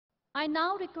I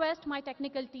now request my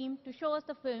technical team to show us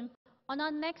the film on our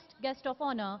next guest of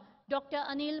honor, Dr.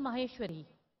 Anil Maheshwari.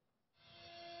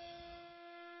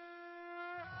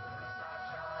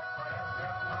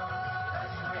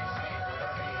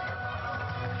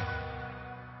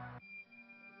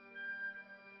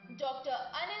 Dr.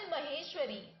 Anil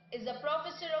Maheshwari is a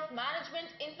professor of Management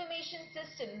Information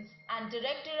Systems and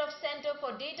Director of Center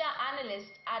for Data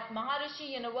Analyst at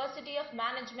Maharishi University of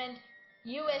Management,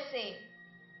 USA.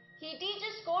 He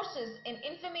teaches courses in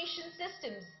Information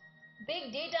Systems,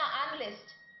 Big Data Analyst,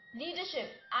 Leadership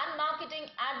and Marketing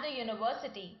at the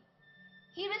university.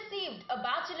 He received a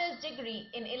bachelor's degree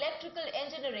in Electrical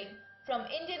Engineering from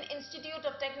Indian Institute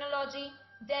of Technology,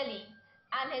 Delhi,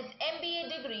 and his MBA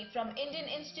degree from Indian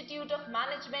Institute of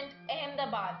Management,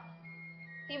 Ahmedabad.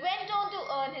 He went on to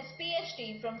earn his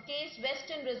PhD from Case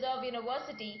Western Reserve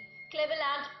University,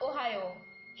 Cleveland, Ohio.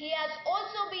 He has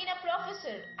also been a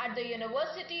professor at the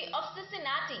University of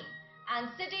Cincinnati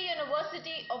and City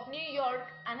University of New York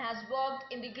and has worked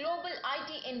in the global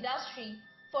IT industry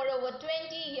for over 20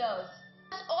 years.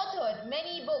 He has authored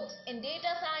many books in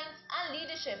data science and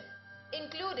leadership,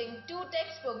 including 2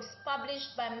 textbooks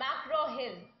published by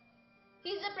McGraw-Hill.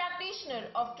 He is a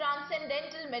practitioner of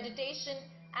transcendental meditation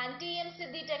and TM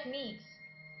Siddhi techniques.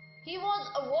 He was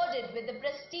awarded with the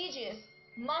prestigious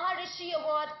Maharishi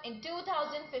Award in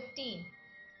 2015.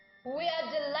 We are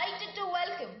delighted to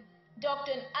welcome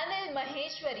Dr. Anil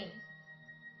Maheshwari.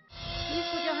 Please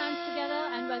put your hands together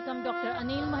and welcome Dr.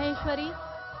 Anil Maheshwari,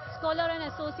 Scholar and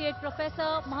Associate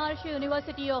Professor, Maharishi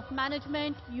University of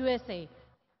Management, USA.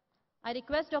 I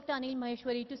request Dr. Anil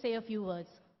Maheshwari to say a few words.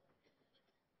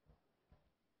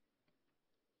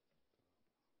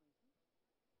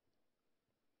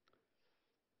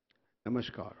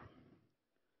 Namaskar.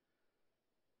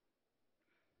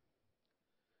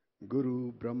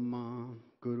 Guru Brahma,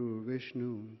 Guru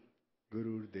Vishnu,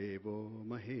 Guru Devo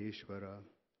Maheshwara,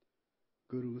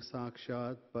 Guru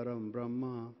Sakshat Param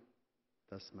Brahma,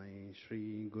 Tasmai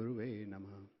Shri Guruve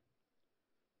Namah.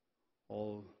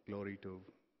 All glory to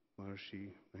Maharishi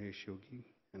Mahesh Yogi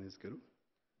and his Guru.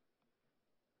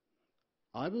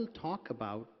 I will talk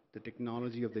about the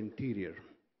technology of the interior,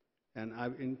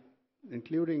 and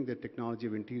including the technology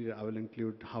of interior, I will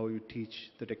include how you teach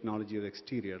the technology of the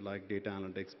exterior, like data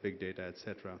analytics, big data,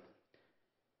 etc.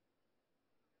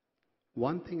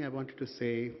 One thing I wanted to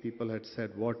say, people had said,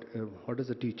 what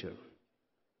is a teacher?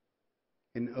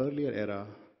 In earlier era,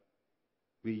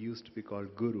 we used to be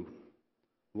called guru.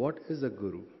 What is a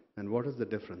guru and what is the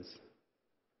difference?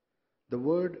 The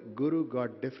word guru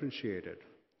got differentiated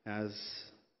as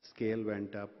scale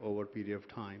went up over a period of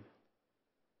time.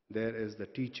 There is the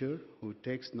teacher who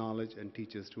takes knowledge and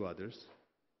teaches to others.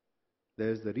 There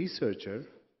is the researcher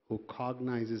who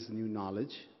cognizes new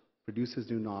knowledge, produces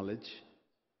new knowledge,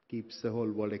 keeps the whole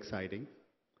world exciting.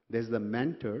 There's the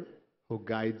mentor who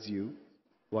guides you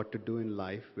what to do in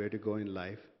life, where to go in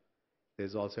life.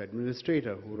 There's also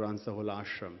administrator who runs the whole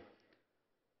ashram.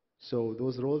 So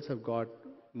those roles have got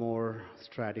more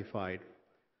stratified.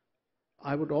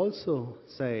 I would also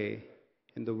say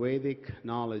in the Vedic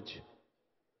knowledge,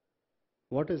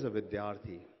 what is a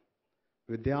Vidyarthi?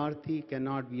 Vidyarthi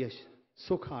cannot be a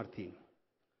Sukharthi.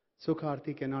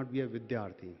 Sukharthi cannot be a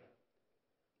Vidyarthi.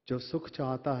 जो सुख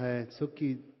चाहता है, सुख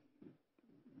की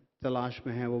तलाश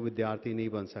में है, वो विद्यार्थी नहीं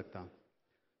बन सकता.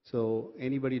 So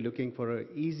anybody looking for an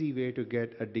easy way to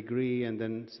get a degree and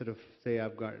then sort of say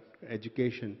I've got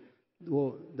education,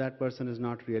 well, that person is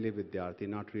not really a Vidyarthi,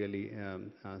 not really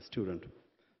a student.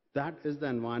 That is the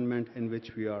environment in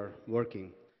which we are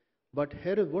working. But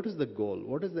here, what is the goal?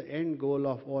 What is the end goal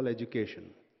of all education?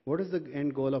 What is the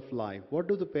end goal of life? What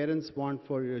do the parents want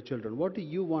for your children? What do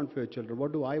you want for your children?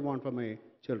 What do I want for my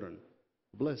children?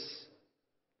 Bliss,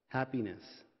 happiness,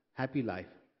 happy life.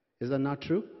 Is that not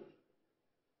true?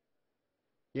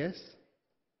 Yes?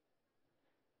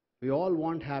 We all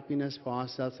want happiness for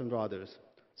ourselves and for others.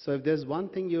 So if there's one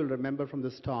thing you'll remember from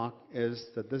this talk is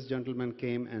that this gentleman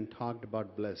came and talked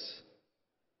about bliss.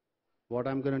 What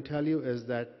I'm going to tell you is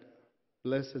that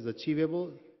bliss is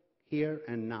achievable here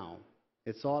and now.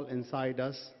 It's all inside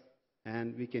us,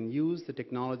 and we can use the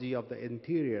technology of the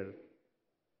interior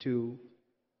to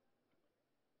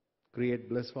create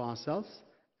bliss for ourselves,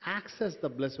 access the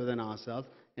bliss within ourselves,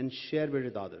 and share it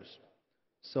with others.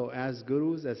 So as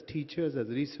gurus, as teachers, as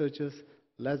researchers,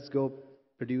 let's go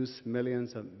produce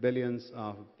millions and billions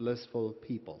of blissful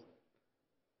people.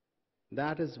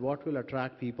 That is what will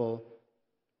attract people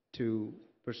to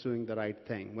pursuing the right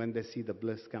thing when they see the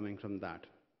bliss coming from that,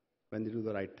 when they do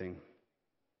the right thing.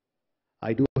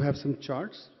 I do have some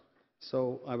charts,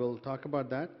 so I will talk about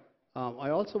that. I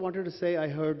also wanted to say I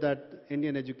heard that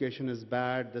Indian education is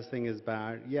bad, this thing is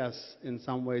bad. Yes, in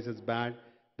some ways it's bad,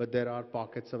 but there are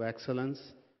pockets of excellence.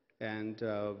 And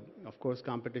of course,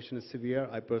 competition is severe.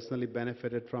 I personally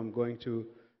benefited from going to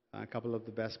a couple of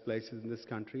the best places in this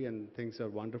country, and things are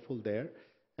wonderful there.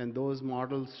 And those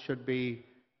models should be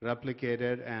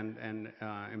replicated and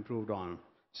improved on.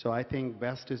 So I think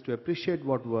best is to appreciate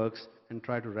what works and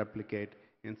try to replicate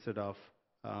instead of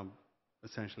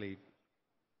essentially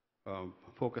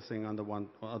focusing on the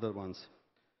other ones.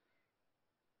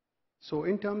 So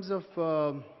in terms of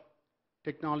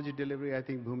technology delivery, I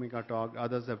think Bhumika talked,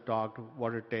 others have talked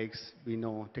what it takes. We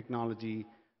know technology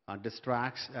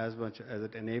distracts as much as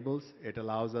it enables. It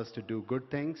allows us to do good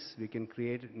things. We can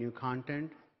create new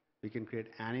content. We can create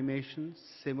animations,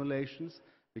 simulations.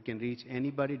 We can reach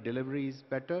anybody. Delivery is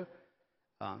better.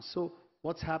 So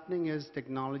what's happening is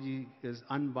technology is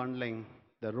unbundling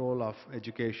the role of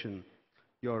education.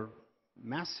 Your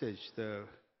message, the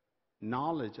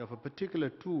knowledge of a particular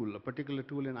tool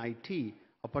in IT,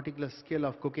 a particular skill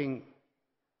of cooking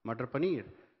Matar Paneer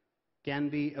can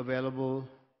be available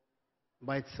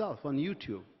by itself on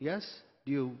YouTube. Yes?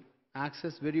 Do you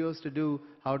access videos to do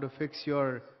how to fix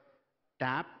your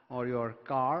tap or your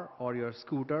car or your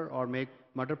scooter or make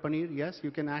Matar Paneer? Yes,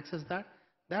 you can access that.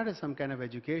 That is some kind of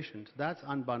education. So that's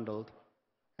unbundled.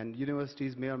 And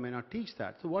universities may or may not teach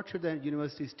that. So what should the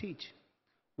universities teach?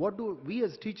 What do we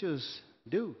as teachers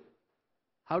do?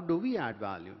 How do we add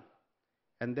value?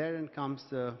 And therein comes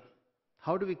the,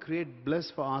 how do we create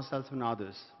bliss for ourselves and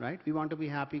others, right? We want to be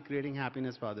happy, creating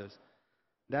happiness for others.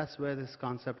 That's where this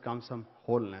concept comes from,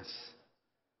 wholeness.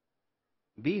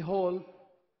 Be whole,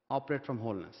 operate from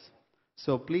wholeness.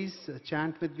 So please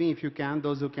chant with me if you can,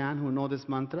 those who can, who know this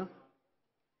mantra.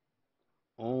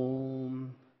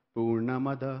 Om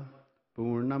Purnamada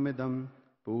Purnamidam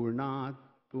Purnat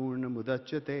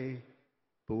Purnamudachyate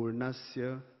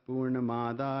Purnasya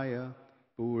Purnamadaya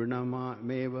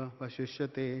Purnameva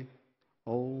Vashishyate.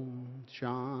 Om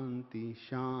Shanti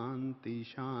Shanti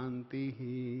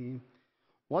Shanti.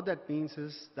 What that means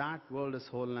is that world is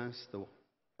wholeness,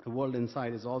 the world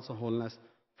inside is also wholeness.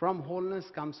 From wholeness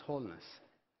comes wholeness.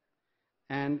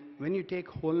 And when you take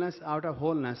wholeness out of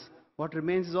wholeness, what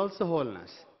remains is also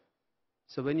wholeness.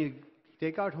 So when you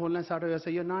take out wholeness out of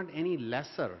yourself, you're not any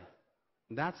lesser.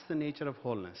 That's the nature of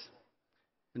wholeness.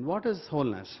 And what is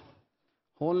wholeness?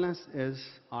 Wholeness is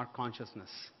our consciousness,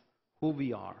 who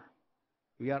we are.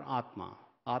 We are Atma.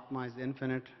 Atma is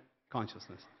infinite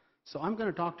consciousness. So I'm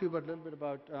going to talk to you about a little bit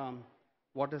about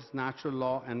what is natural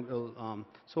law, and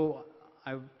so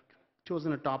I've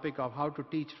chosen a topic of how to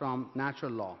teach from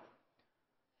natural law.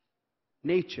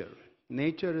 Nature.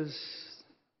 Nature is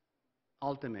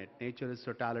ultimate. Nature is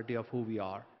totality of who we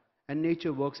are. And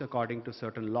nature works according to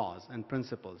certain laws and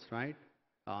principles, right?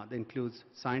 That includes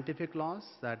scientific laws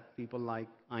that people like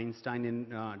Einstein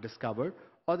discovered,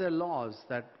 or there are laws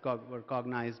that were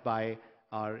cognized by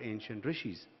our ancient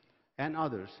rishis and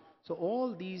others. So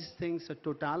all these things are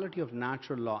totality of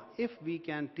natural law. If we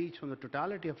can teach from the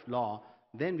totality of law,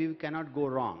 then we cannot go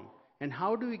wrong. And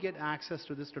how do we get access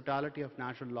to this totality of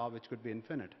natural law, which could be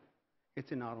infinite?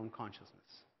 It's in our own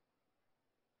consciousness.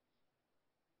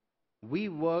 We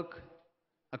work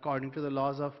according to the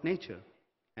laws of nature.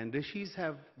 And rishis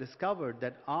have discovered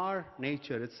that our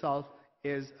nature itself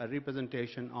is a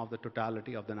representation of the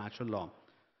totality of the natural law.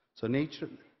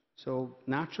 So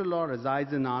natural law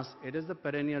resides in us. It is the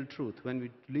perennial truth. When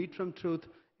we lead from truth,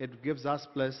 it gives us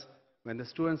bliss. When the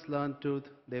students learn truth,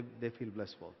 they feel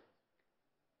blissful.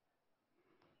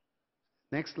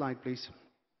 Next slide, please.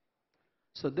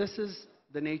 So this is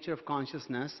the nature of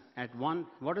consciousness.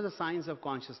 What are the signs of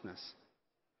consciousness?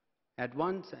 At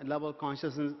one level,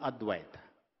 consciousness is Advait,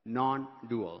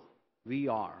 non-dual. We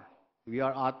are. We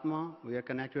are Atma, we are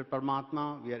connected with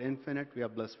Paramatma, we are infinite, we are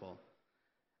blissful.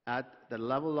 At the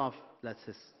level of, let's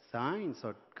say, science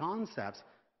or concepts,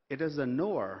 it is the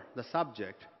knower, the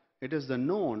subject. It is the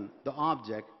known, the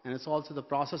object, and it's also the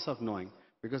process of knowing,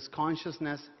 because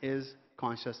consciousness is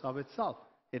conscious of itself.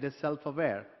 It is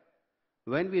self-aware.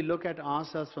 When we look at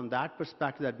ourselves from that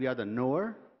perspective, that we are the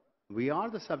knower, we are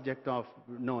the subject of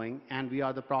knowing, and we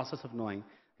are the process of knowing,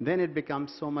 then it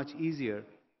becomes so much easier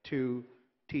to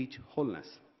teach wholeness.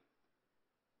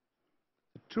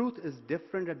 The truth is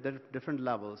different at different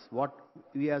levels. What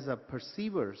we as a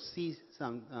perceiver see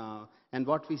and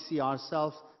what we see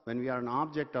ourselves when we are an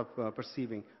object of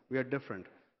perceiving, we are different.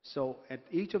 So at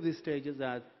each of these stages,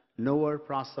 as knower,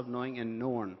 process of knowing, and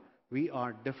known, we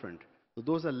are different. So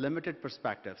those are limited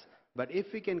perspectives. But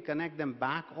if we can connect them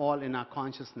back all in our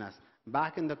consciousness,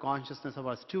 back in the consciousness of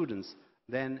our students,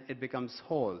 then it becomes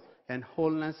whole. And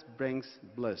wholeness brings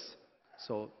bliss.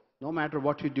 So no matter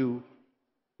what you do,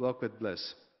 work with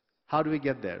bliss. How do we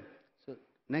get there? So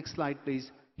next slide,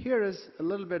 please. Here is a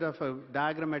little bit of a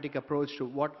diagrammatic approach to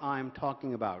what I'm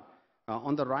talking about.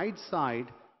 On the right side,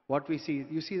 what we see,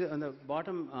 you see on the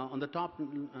bottom, on the top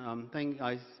thing,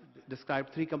 I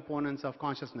described three components of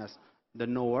consciousness: the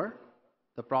knower,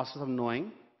 the process of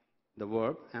knowing, the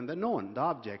verb, and the known, the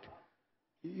object.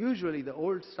 Usually the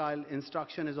old style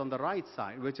instruction is on the right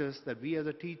side, which is that we as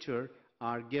a teacher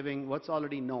are giving what's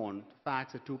already known.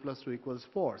 Facts that 2 plus 2 equals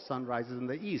 4. Sun rises in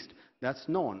the east. That's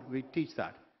known. We teach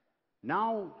that.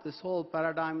 Now this whole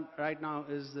paradigm right now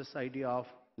is this idea of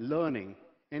learning.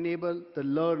 Enable the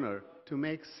learner to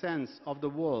make sense of the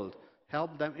world,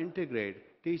 help them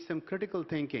integrate, teach them critical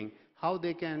thinking, how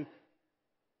they can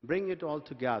bring it all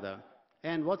together.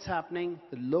 And what's happening?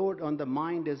 The load on the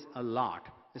mind is a lot,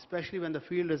 especially when the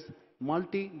field is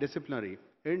multidisciplinary,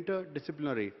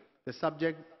 interdisciplinary. The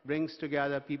subject brings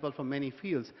together people from many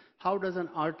fields. How does an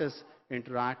artist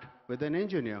interact with an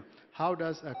engineer? How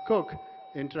does a cook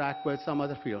interact with some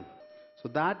other field? So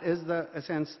that is the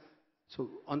essence. So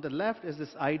on the left is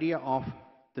this idea of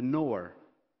the knower.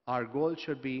 Our goal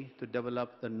should be to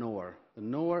develop the knower. The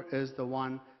knower is the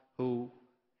one who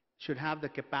should have the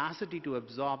capacity to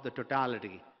absorb the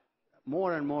totality,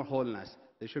 more and more wholeness.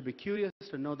 They should be curious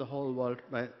to know the whole world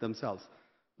by themselves.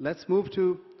 Let's move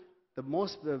to the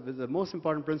most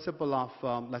important principle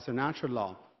of let's say natural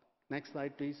law. Next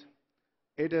slide, please.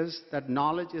 It is that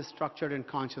knowledge is structured in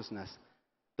consciousness.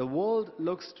 The world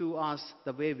looks to us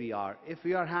the way we are. If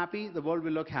we are happy, the world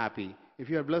will look happy. If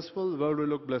you are blissful, the world will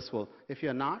look blissful. If you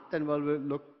are not, then the world will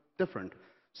look different.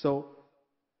 So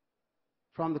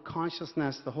from the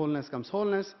consciousness, the wholeness comes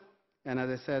wholeness. And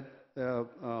as I said,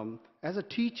 as a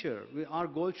teacher, our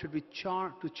goal should be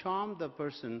to charm the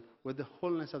person with the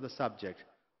wholeness of the subject.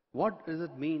 What does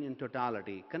it mean in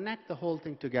totality? Connect the whole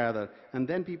thing together, and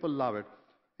then people love it.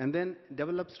 And then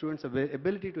develop students'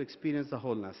 ability to experience the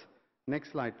wholeness.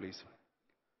 Next slide, please.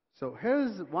 So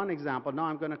here's one example. Now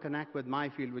I'm going to connect with my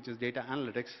field, which is data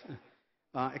analytics.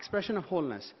 Expression of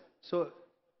wholeness. So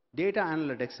data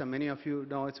analytics, and many of you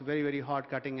know it's a very, very hard,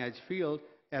 cutting-edge field.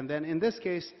 And then in this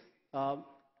case,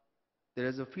 there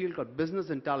is a field called business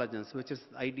intelligence, which is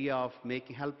the idea of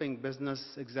helping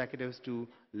business executives to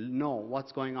know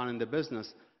what's going on in the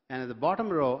business. And at the bottom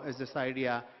row is this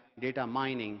idea, data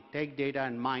mining. Take data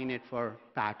and mine it for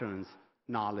patterns,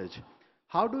 knowledge.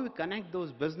 How do we connect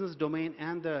those business domain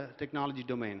and the technology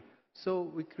domain?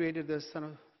 So we created this sort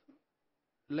of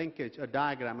linkage, a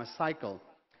diagram, a cycle.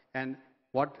 And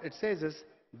what it says is,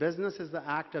 business is the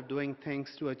act of doing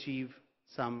things to achieve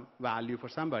some value for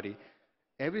somebody.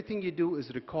 Everything you do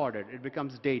is recorded. It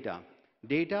becomes data.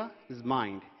 Data is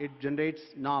mind. It generates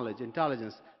knowledge,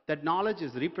 intelligence. That knowledge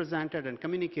is represented and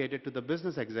communicated to the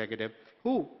business executive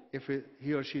who, if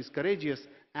he or she is courageous,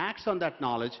 acts on that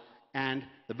knowledge, and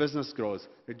the business grows.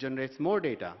 It generates more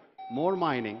data, more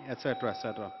mining, etc.,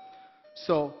 etc.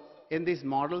 So in these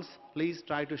models, please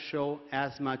try to show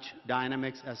as much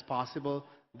dynamics as possible.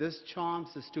 This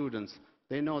charms the students.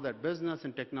 They know that business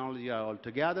and technology are all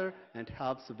together, and it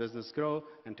helps the business grow,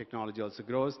 and technology also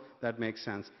grows. That makes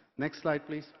sense. Next slide,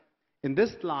 please. In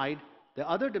this slide, the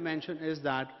other dimension is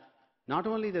that not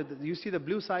only you see the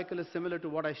blue cycle is similar to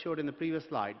what I showed in the previous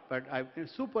slide, but I've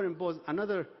superimposed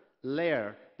another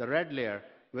layer, the red layer,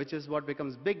 which is what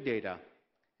becomes big data.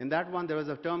 In that one, there was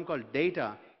a term called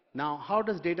data. Now, how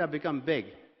does data become big?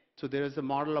 So there is a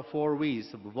model of 4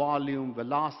 V's: volume,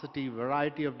 velocity,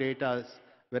 variety of data,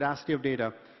 veracity of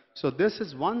data. So this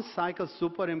is one cycle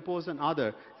superimposed on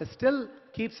other. It still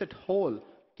keeps it whole,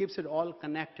 keeps it all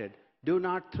connected. Do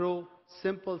not throw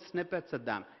simple snippets at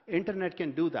them. Internet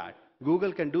can do that.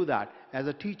 Google can do that. As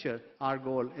a teacher, our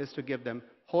goal is to give them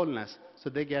wholeness so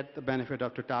they get the benefit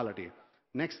of totality.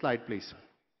 Next slide, please.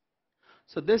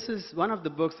 So this is one of the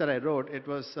books that I wrote. It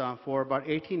was for about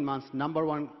 18 months,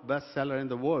 #1 bestseller in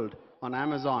the world on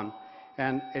Amazon.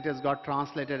 And it has got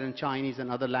translated in Chinese and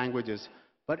other languages.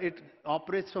 But it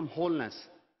operates from wholeness.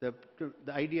 The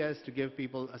idea is to give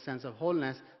people a sense of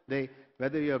wholeness.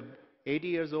 Whether you're 80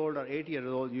 years old or 80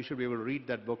 years old, you should be able to read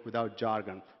that book without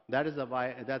jargon.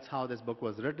 That's how this book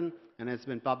was written, and it's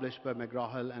been published by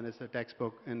McGraw-Hill, and it's a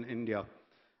textbook in India.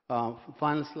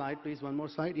 Final slide, please. One more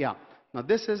slide. Yeah. Now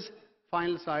this is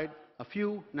final slide. A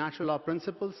few natural law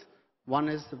principles. One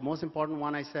is the most important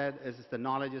one I said is the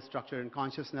knowledge is structured in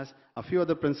consciousness. A few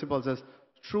other principles is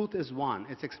truth is one.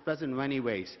 It's expressed in many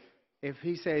ways. If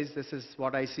he says this is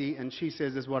what I see and she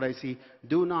says this is what I see,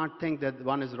 do not think that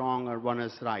one is wrong or one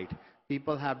is right.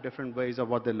 People have different ways of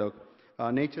what they look.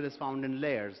 Nature is found in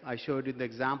layers. I showed you the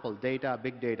example, data,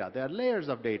 big data. There are layers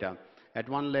of data. At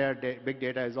one layer, big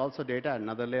data is also data,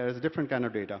 another layer is a different kind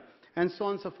of data, and so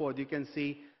on and so forth. You can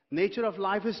see nature of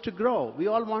life is to grow. We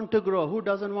all want to grow. Who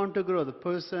doesn't want to grow? The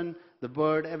person, the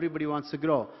bird, everybody wants to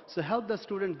grow. So help the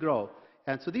student grow.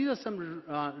 And so these are some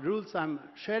rules I'm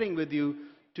sharing with you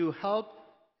to help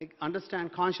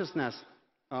understand consciousness.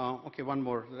 Okay, one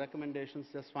more. The recommendations,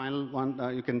 just final one.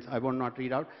 I will not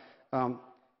read out.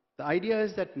 The idea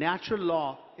is that natural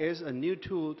law is a new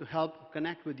tool to help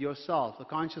connect with yourself, the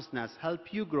consciousness,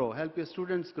 help you grow, help your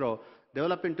students grow,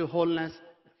 develop into wholeness,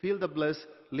 feel the bliss,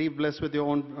 leave bliss with your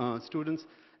own students.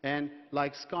 And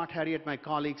like Scott Harriet, my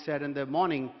colleague, said in the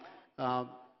morning,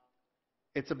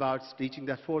 it's about reaching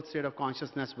that fourth state of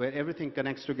consciousness where everything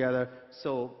connects together.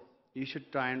 So you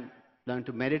should try and learn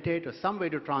to meditate or some way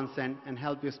to transcend and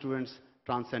help your students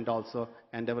transcend also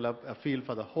and develop a feel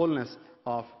for the wholeness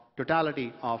of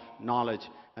totality of knowledge.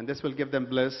 And this will give them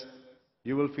bliss.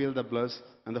 You will feel the bliss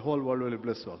and the whole world will be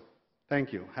blissful.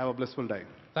 Thank you. Have a blissful day.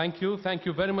 Thank you. Thank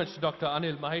you very much, Dr.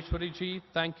 Anil Maheshwari ji.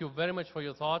 Thank you very much for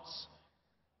your thoughts.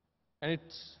 And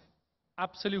it's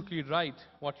absolutely right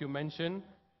what you mentioned.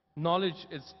 Knowledge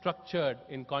is structured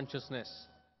in consciousness.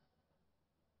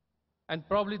 And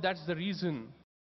probably that's the reason